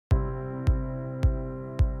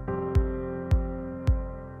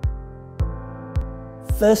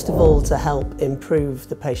First of all, to help improve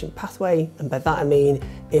the patient pathway, and by that I mean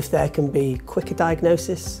if there can be quicker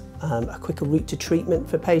diagnosis, a quicker route to treatment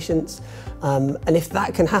for patients, and if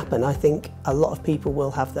that can happen, I think a lot of people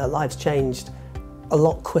will have their lives changed a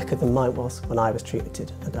lot quicker than mine was when I was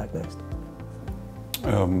treated and diagnosed.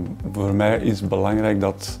 Voor mij is het belangrijk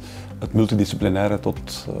dat het multidisciplinaire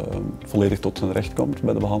volledig tot zijn recht komt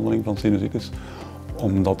bij de behandeling van sinusitis,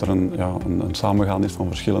 omdat er een samengaan is van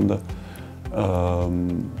verschillende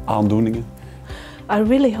aandoeningen. I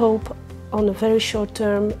really hope on a very short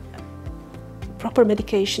term proper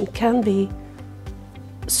medication can be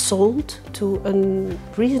sold to a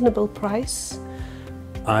reasonable price.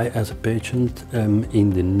 I, as a patient, am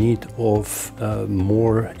in the need of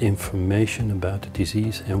more information about the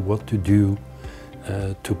disease and what to do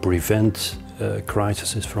to prevent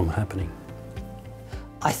crises from happening.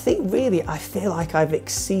 I think really I feel like I've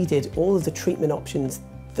exceeded all of the treatment options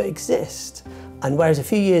that exist, and whereas a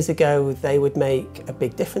few years ago they would make a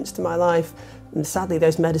big difference to my life, and sadly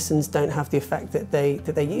those medicines don't have the effect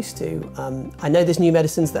that they used to. I know there's new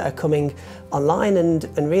medicines that are coming online, and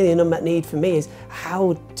really an unmet need for me is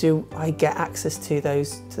how do I get access to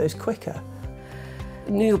those quicker?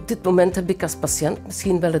 Nu, op dit moment heb ik als patiënt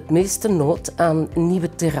misschien wel het meeste nood aan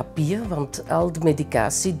nieuwe therapieën, want al de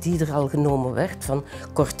medicatie die er al genomen werd, van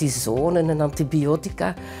cortisone en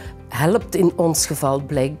antibiotica, helpt in ons geval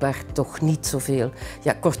blijkbaar toch niet zoveel.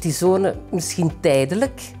 Ja, cortisone misschien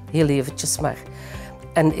tijdelijk, heel eventjes maar.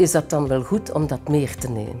 En is dat dan wel goed om dat meer te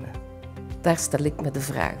nemen? Daar stel ik me de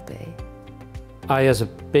vraag bij. I, as a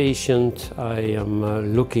patient, I am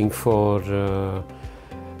looking for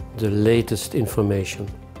the latest information,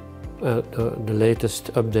 the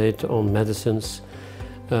latest update on medicines,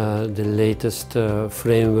 the latest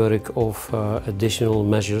framework of additional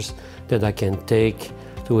measures that I can take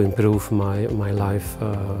to improve my life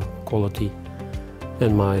quality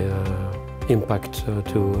and my impact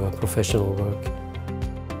to professional work.